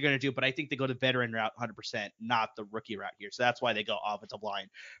don't know what they're going to do, but I think they go to veteran route 100%, not the rookie route here. So that's why they go offensive line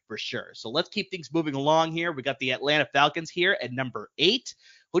for sure. So let's keep things moving along here. We got the Atlanta Falcons here at number 8.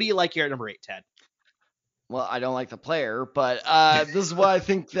 Who do you like here at number 8, Ted? Well, I don't like the player, but this is what I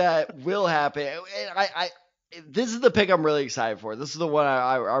think that will happen. This is the pick I'm really excited for. This is the one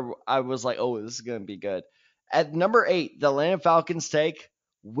I was like, oh, this is going to be good. At number 8, the Atlanta Falcons take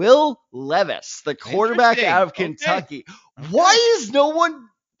Will Levis, the quarterback out of Kentucky. Okay. Why is no one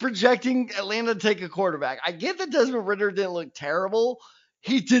projecting Atlanta to take a quarterback? I get that Desmond Ridder didn't look terrible.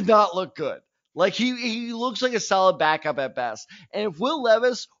 He did not look good. Like, he looks like a solid backup at best. And if Will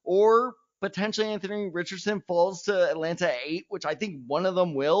Levis or potentially Anthony Richardson falls to Atlanta at 8, which I think one of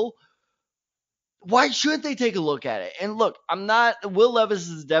them will, why should they take a look at it? And look, Will Levis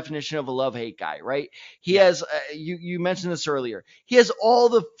is the definition of a love-hate guy, right? He has, you mentioned this earlier, he has all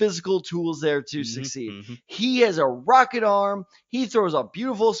the physical tools there to succeed. Mm-hmm. He has a rocket arm. He throws a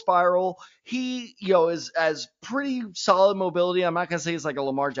beautiful spiral. He, has pretty solid mobility. I'm not going to say he's like a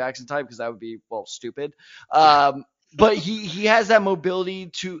Lamar Jackson type because that would be, stupid. But he has that mobility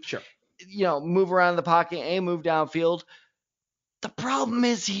to, move around the pocket and move downfield. The problem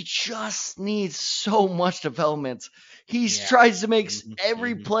is he just needs so much development. He tries to make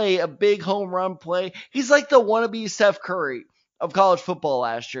every play a big home run play. He's like the wannabe Steph Curry of college football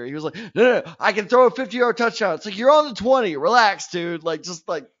last year. He was like, no, I can throw a 50-yard touchdown. It's like, you're on the 20. Relax, dude. Like, just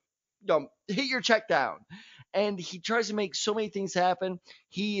like, hit your check down. And he tries to make so many things happen.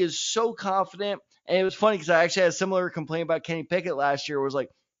 He is so confident. And it was funny because I actually had a similar complaint about Kenny Pickett last year. It was like,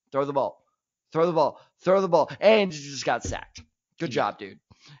 throw the ball. And he just got sacked. Good job, dude.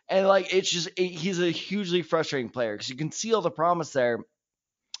 And like, he's a hugely frustrating player because you can see all the promise there,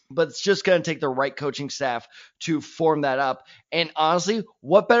 but it's just going to take the right coaching staff to form that up. And honestly,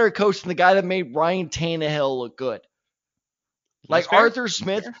 what better coach than the guy that made Ryan Tannehill look good? Like Arthur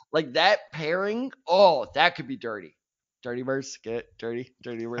Smith, like that pairing. Oh, that could be dirty. Dirty verse, get dirty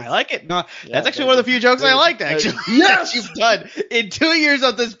verse. I like it. No, that's actually one of the few jokes I liked, actually. Yes, you've done in 2 years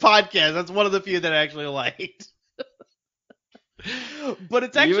of this podcast. That's one of the few that I actually liked. But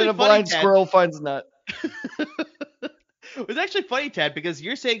it's actually even a funny, blind Ted. Squirrel finds a nut. It's actually funny, Ted, because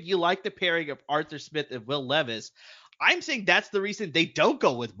you're saying you like the pairing of Arthur Smith and Will Levis. I'm saying that's the reason they don't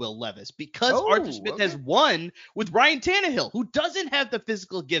go with Will Levis, because Arthur Smith has won with Ryan Tannehill, who doesn't have the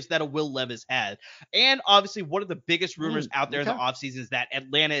physical gifts that a Will Levis had. And obviously one of the biggest rumors out there in the offseason is that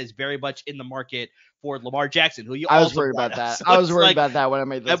Atlanta is very much in the market for Lamar Jackson, who I was worried about that. So I was worried about that when I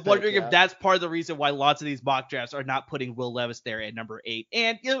made this. I'm wondering if that's part of the reason why lots of these mock drafts are not putting Will Levis there at number 8.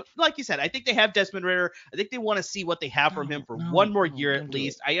 And like you said, I think they have Desmond Ridder. I think they want to see what they have from him for one more year at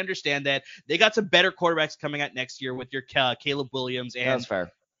least. I understand that they got some better quarterbacks coming out next year with your Caleb Williams and that's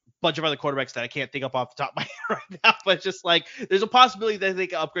fair. Bunch of other quarterbacks that I can't think of off the top of my head right now, but just like there's a possibility that they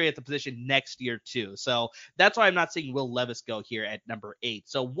can upgrade at the position next year too. So that's why I'm not seeing Will Levis go here at number 8.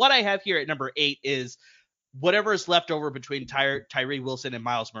 So what I have here at number 8 is whatever is left over between Tyree Wilson and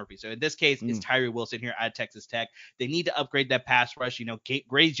Miles Murphy. So in this case, it's Tyree Wilson here at Texas Tech. They need to upgrade that pass rush.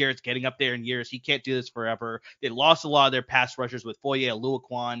 Grady Jarrett's getting up there in years. He can't do this forever. They lost a lot of their pass rushers with Foye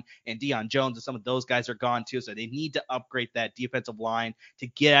Oluokun and Deion Jones, and some of those guys are gone too. So they need to upgrade that defensive line to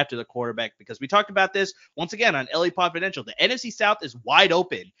get after the quarterback, because we talked about this once again on LA Podfidential. The NFC South is wide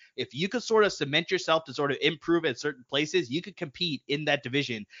open. If you could sort of cement yourself to sort of improve at certain places, you could compete in that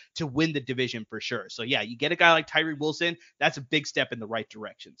division to win the division for sure. So yeah, you get a guy like Tyree Wilson, that's a big step in the right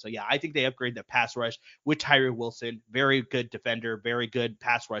direction. So yeah, I think they upgrade the pass rush with Tyree Wilson. Very good defender, very good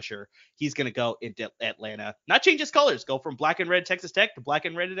pass rusher. He's going to go into Atlanta. Not change his colors, go from black and red Texas Tech to black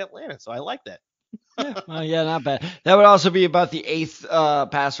and red in Atlanta. So I like that. Yeah, not bad. That would also be about the 8th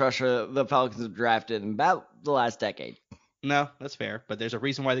pass rusher the Falcons have drafted in about the last decade. No, that's fair, but there's a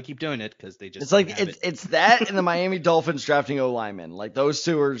reason why they keep doing it, because they just it's like it's that and the Miami Dolphins drafting O linemen. Like those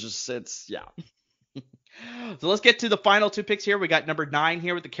two are just yeah. So let's get to the final 2 picks here. We got number 9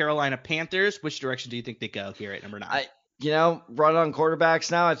 here with the Carolina Panthers. Which direction do you think they go here at number 9? Run on quarterbacks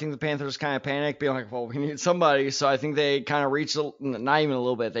now. I think the Panthers kind of panic, being like, well, we need somebody. So I think they kind of reach, not even a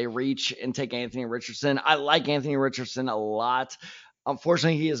little bit, they reach and take Anthony Richardson. I like Anthony Richardson a lot.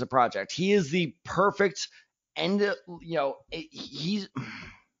 Unfortunately, he is a project. He is the perfect end,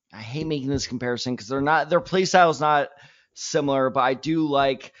 I hate making this comparison because their play style is not similar, but I do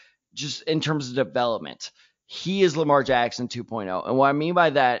like, just in terms of development, he is Lamar Jackson 2.0. And what I mean by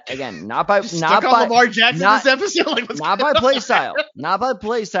that, again, not by Lamar Jackson this episode, not by play style, not by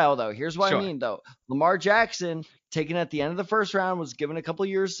play style though. Here's what I mean though. Lamar Jackson, taken at the end of the first round, was given a couple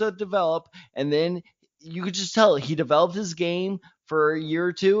years to develop, and then you could just tell he developed his game for a year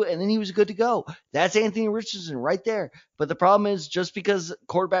or two, and then he was good to go. That's Anthony Richardson right there. But the problem is, just because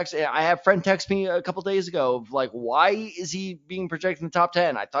quarterbacks, I had a friend text me a couple days ago of like, why is he being projected in the top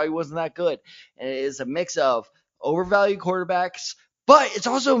 10? I thought he wasn't that good. And it is a mix of overvalued quarterbacks, but it's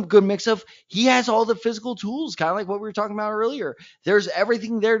also a good mix of he has all the physical tools, kind of like what we were talking about earlier. There's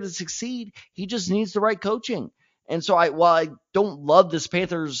everything there to succeed. He just needs the right coaching. And so while I don't love this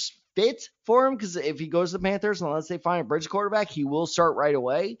Panthers fit for him, because if he goes to the Panthers, unless they find a bridge quarterback, he will start right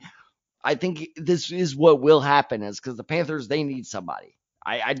away. I think this is what will happen, is because the Panthers, they need somebody.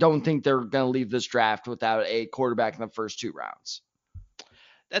 I don't think they're going to leave this draft without a quarterback in the first 2 rounds.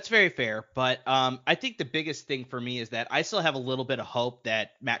 That's very fair, but I think the biggest thing for me is that I still have a little bit of hope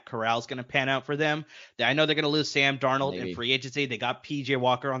that Matt Corral's going to pan out for them. I know they're going to lose Sam Darnold in free agency. They got PJ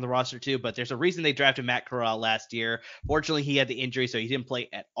Walker on the roster too, but there's a reason they drafted Matt Corral last year. Fortunately, he had the injury, so he didn't play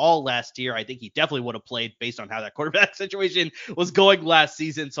at all last year. I think he definitely would have played based on how that quarterback situation was going last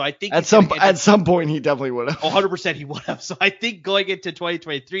season. So I think at some point he definitely would have. 100% he would have. So I think going into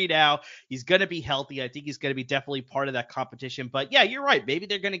 2023 now, he's going to be healthy. I think he's going to be definitely part of that competition. But yeah, you're right. Maybe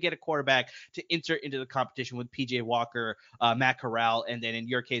they're going to get a quarterback to insert into the competition with PJ Walker, Matt Corral, and then in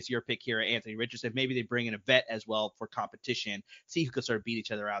your case, your pick here, Anthony Richardson. Maybe they bring in a vet as well for competition, see who could sort of beat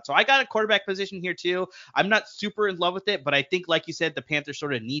each other out. So I got a quarterback position here too. I'm not super in love with it, but I think, like you said, the Panthers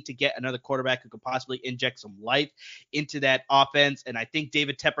sort of need to get another quarterback who could possibly inject some life into that offense. And I think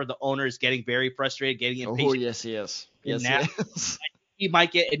David Tepper, the owner, is getting very frustrated, getting impatient. Oh, yes, he is. Yes, he is. He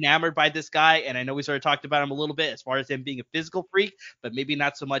might get enamored by this guy, and I know we sort of talked about him a little bit as far as him being a physical freak, but maybe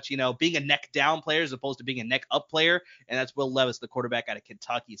not so much, being a neck down player as opposed to being a neck up player, and that's Will Levis, the quarterback out of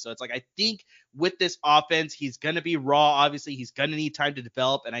Kentucky. So it's like, I think with this offense, he's going to be raw. Obviously, he's going to need time to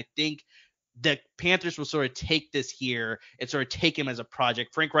develop, and I think the Panthers will sort of take this here and sort of take him as a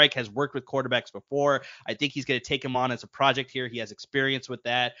project. Frank Reich has worked with quarterbacks before. I think he's going to take him on as a project here. He has experience with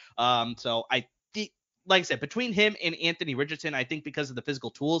that. So I think, like I said, between him and Anthony Richardson, I think because of the physical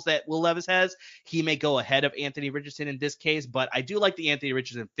tools that Will Levis has, he may go ahead of Anthony Richardson in this case. But I do like the Anthony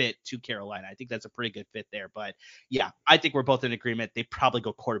Richardson fit to Carolina. I think that's a pretty good fit there. But yeah, I think we're both in agreement. They probably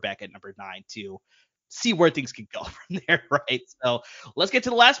go quarterback at number 9 to see where things can go from there, right? So let's get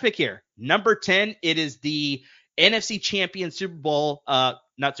to the last pick here. Number 10, it is the NFC champion Super Bowl,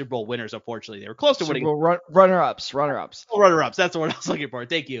 not Super Bowl winners, unfortunately. They were close to winning. Runner-ups. Runner-ups. That's what I was looking for.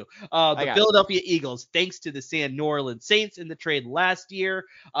 Thank you. The Philadelphia Eagles, thanks to the New Orleans Saints in the trade last year.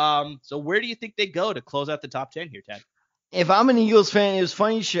 So where do you think they go to close out the top 10 here, Ted? If I'm an Eagles fan, it was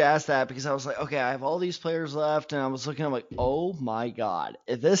funny you should ask that, because I was like, okay, I have all these players left, and I was looking, I'm like, oh my God,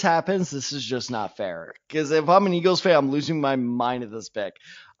 if this happens, this is just not fair. Because if I'm an Eagles fan, I'm losing my mind at this pick.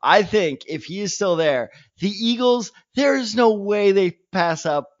 I think if he is still there, the Eagles, there is no way they pass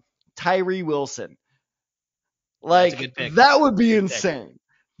up Tyree Wilson. Like, that would be insane.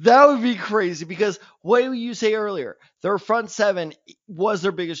 That would be crazy, because what did you say earlier? Their front 7 was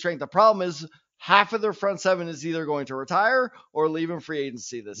their biggest strength. The problem is half of their front 7 is either going to retire or leave in free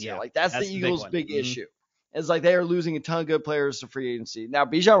agency this year. Like, that's the Eagles' big issue. It's like they are losing a ton of good players to free agency. Now,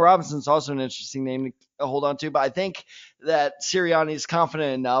 Bijan Robinson's also an interesting name to hold on to, but I think that Sirianni is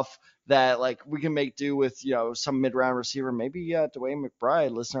confident enough that, like, we can make do with, some mid-round receiver. Maybe DeWayne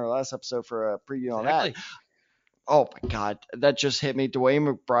McBride, listen to our last episode for a preview on that. Oh, my God. That just hit me.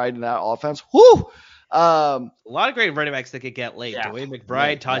 DeWayne McBride in that offense. Whoo! A lot of great running backs that could get late. DeWayne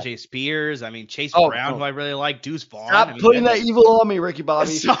McBride, Tajay Spears. I mean, Chase Brown, who I really like. Deuce Vaughn. Stop putting that evil on me, Ricky Bobby.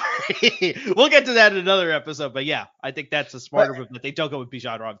 Sorry. We'll get to that in another episode. But yeah, I think that's a smarter move that they don't go with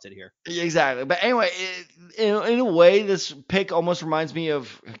Bijan Robinson here. Exactly. But anyway, in a way, this pick almost reminds me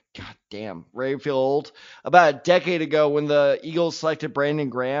of, God damn, Ray feel old. About a decade ago when the Eagles selected Brandon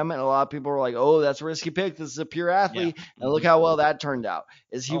Graham, and a lot of people were like, oh, that's a risky pick. This is a pure athlete. Yeah. And look how well that turned out.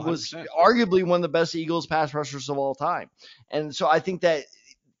 He was arguably one of the best Eagles pass rushers of all time. And so I think that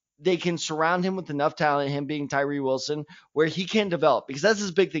they can surround him with enough talent, him being Tyree Wilson, where he can develop, because that's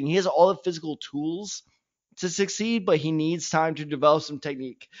his big thing. He has all the physical tools to succeed, but he needs time to develop some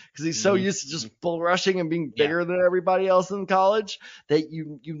technique, because he's so used to just bull rushing and being bigger than everybody else in college that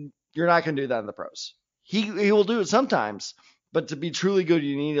you're not going to do that in the pros. He will do it sometimes, but to be truly good,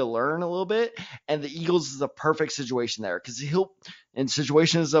 you need to learn a little bit. And the Eagles is a perfect situation there, because and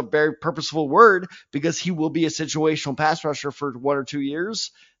situation is a very purposeful word, because he will be a situational pass rusher for 1 or 2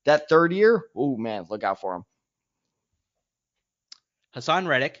 years. That third year, oh man, look out for him. Hassan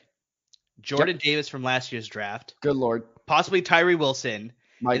Reddick, Jordan Davis from last year's draft. Good Lord. Possibly Tyree Wilson.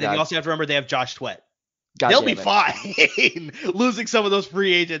 Then you also have to remember they have Josh Sweat. God they'll be fine losing some of those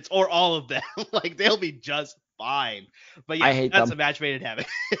free agents, or all of them. Like, they'll be just fine. But I yeah, hate that's them. a match made in heaven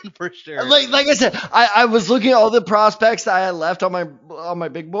for sure. Like I said, I was looking at all the prospects that I had left on my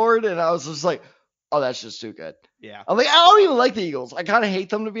big board, and I was just like, oh, that's just too good. Yeah. I'm like, I don't even like the Eagles. I kind of hate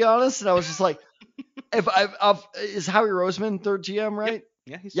them, to be honest. And I was just like, is Howie Roseman third GM, Yep. right?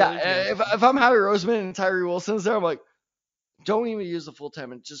 Yeah, he's Yeah. still there. If I'm Howie Roseman and Tyree Wilson's there, I'm like, don't even use the full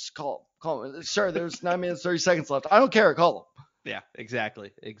time and just call him. Sure, there's 9 minutes 30 seconds left. I don't care. Call him. Yeah,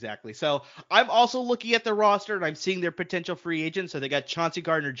 exactly. So I'm also looking at the roster and I'm seeing their potential free agents. So they got Chauncey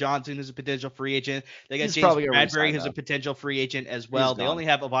Gardner-Johnson, who's a potential free agent. They got He's James probably gonna Bradbury, re-sign who's a though. potential free agent as He's well. They gone. only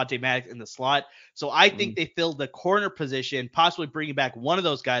have Avonte Maddox in the slot. So I think they filled the corner position, possibly bringing back one of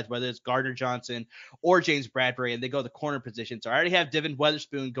those guys, whether it's Gardner-Johnson or James Bradbury, and they go the corner position. So I already have Devin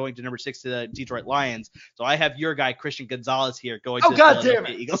Weatherspoon going to number 6 to the Detroit Lions. So I have your guy, Christian Gonzalez, here going to the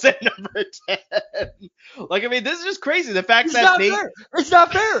Philadelphia Eagles at number 10. Like, I mean, this is just crazy. The fact that It's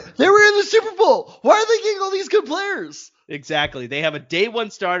not fair. They were in the Super Bowl. Why are they getting all these good players? Exactly. They have a day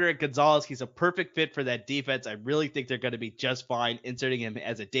one starter at Gonzalez. He's a perfect fit for that defense. I really think they're going to be just fine inserting him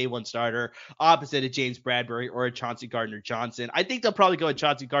as a day one starter opposite of James Bradbury or a Chauncey Gardner-Johnson. I think they'll probably go with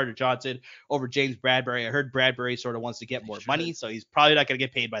Chauncey Gardner-Johnson over James Bradbury. I heard Bradbury sort of wants to get more money, so he's probably not going to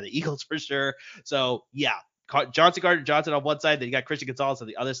get paid by the Eagles for sure. So, yeah, Chauncey Gardner-Johnson on one side, then you got Christian Gonzalez on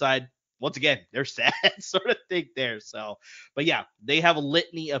the other side. Once again, they're sad sort of thing there. So, but yeah, they have a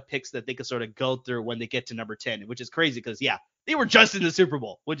litany of picks that they can sort of go through when they get to number 10, which is crazy because, yeah, they were just in the Super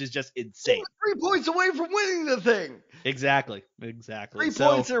Bowl, which is just insane. 3 points away from winning the thing. Exactly. 3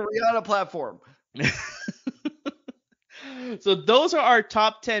 points in a Rihanna platform. So those are our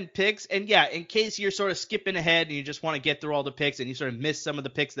top 10 picks. And yeah, in case you're sort of skipping ahead and you just want to get through all the picks and you sort of missed some of the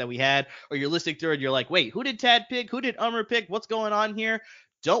picks that we had, or you're listening through and you're like, wait, who did Tad pick? Who did Ummer pick? What's going on here?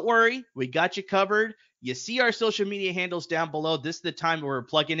 Don't worry, we got you covered. You see our social media handles down below. This is the time where we're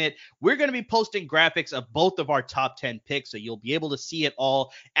plugging it. We're going to be posting graphics of both of our top 10 picks, so you'll be able to see it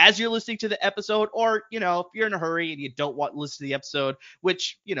all as you're listening to the episode. Or, you know, if you're in a hurry and you don't want to listen to the episode,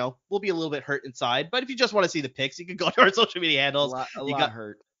 which, you know, will be a little bit hurt inside. But if you just want to see the picks, you can go to our social media handles. A lot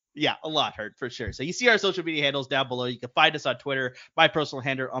hurt. Yeah, a lot hurt for sure. So you see our social media handles down below. You can find us on Twitter. My personal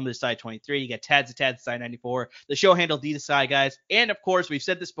handle, UmTheSide23. You got Tad's Side 94. The show handle, DTheSide, guys. And of course, we've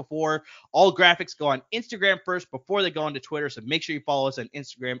said this before. All graphics go on Instagram first before they go onto Twitter. So make sure you follow us on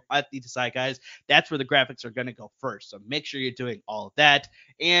Instagram at DTheSide, guys. That's where the graphics are going to go first. So make sure you're doing all of that.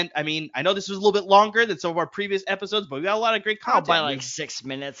 And I mean, I know this was a little bit longer than some of our previous episodes, but we got a lot of great content. By like 6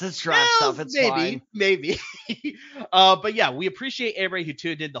 minutes. It's draft stuff. It's fine. Maybe. But yeah, we appreciate everybody who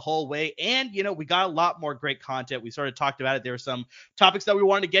tuned in the whole way. And, you know, we got a lot more great content. We sort of talked about it. There were some topics that we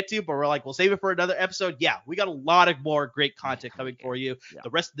wanted to get to, but we're like, we'll save it for another episode. Yeah, we got a lot of more great content coming for you the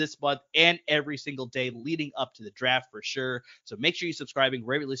rest of this month and every single day leading up to the draft for sure. So make sure you're subscribing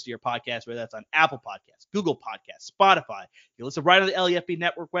wherever you listen to your podcast, whether that's on Apple Podcasts, Google Podcasts, Spotify. You listen right on the LEFB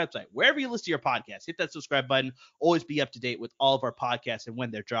Network website. Wherever you listen to your podcast, hit that subscribe button. Always be up to date with all of our podcasts and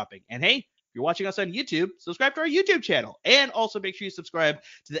when they're dropping. And hey, if you're watching us on YouTube, subscribe to our YouTube channel. And also make sure you subscribe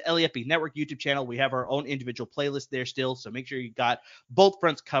to the LEFB Network YouTube channel. We have our own individual playlist there still. So make sure you got both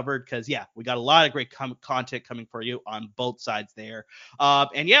fronts covered because, yeah, we got a lot of great content coming for you on both sides there.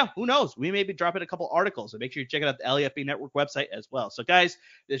 And, yeah, who knows? We may be dropping a couple articles. So make sure you check out the LEFB Network website as well. So, guys,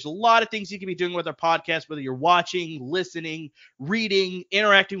 there's a lot of things you can be doing with our podcast, whether you're watching, listening, reading,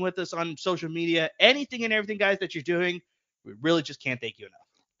 interacting with us on social media, anything and everything, guys, that you're doing. We really just can't thank you enough.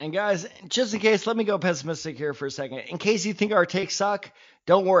 And guys, just in case, let me go pessimistic here for a second. In case you think our takes suck,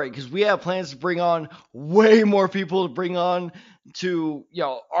 don't worry, because we have plans to bring on way more people to bring on to,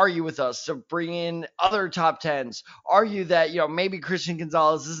 argue with us, to bring in other top tens, argue that, maybe Christian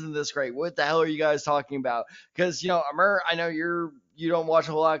Gonzalez isn't this great. What the hell are you guys talking about? Because, Amir, I know you don't watch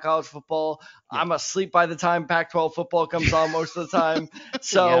a whole lot of college football. Yeah. I'm asleep by the time Pac-12 football comes on most of the time.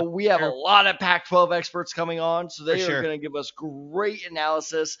 So we have a lot of Pac-12 experts coming on. So they are going to give us great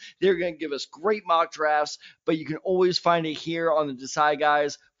analysis. They're going to give us great mock drafts. But you can always find it here on the Decide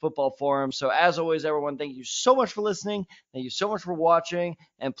Guys Football Forum. So as always, everyone, thank you so much for listening. Thank you so much for watching.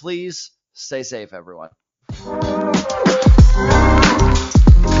 And please stay safe, everyone.